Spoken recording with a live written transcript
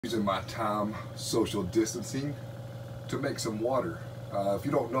Using my time social distancing to make some water. If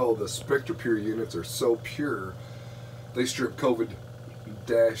you don't know, the SpectraPure units are so pure, they strip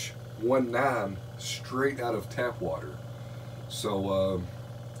Covid-19 straight out of tap water. So,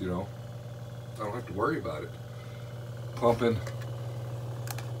 you know, I don't have to worry about it. Pumping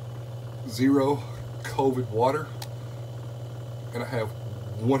zero COVID water, and I have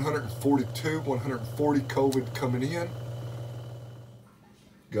 140 COVID coming in.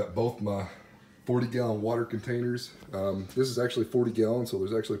 Got both my 40-gallon water containers. This is actually 40 gallons, so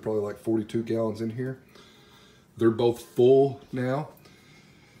there's actually probably like 42 gallons in here. They're both full now,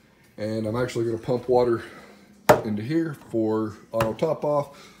 and I'm actually going to pump water into here for auto top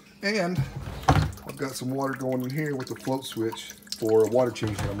off, and I've got some water going in here with the float switch for a water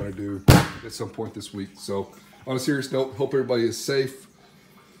change that I'm going to do at some point this week. So on a serious note, hope everybody is safe.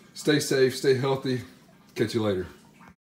 Stay safe, stay healthy. Catch you later.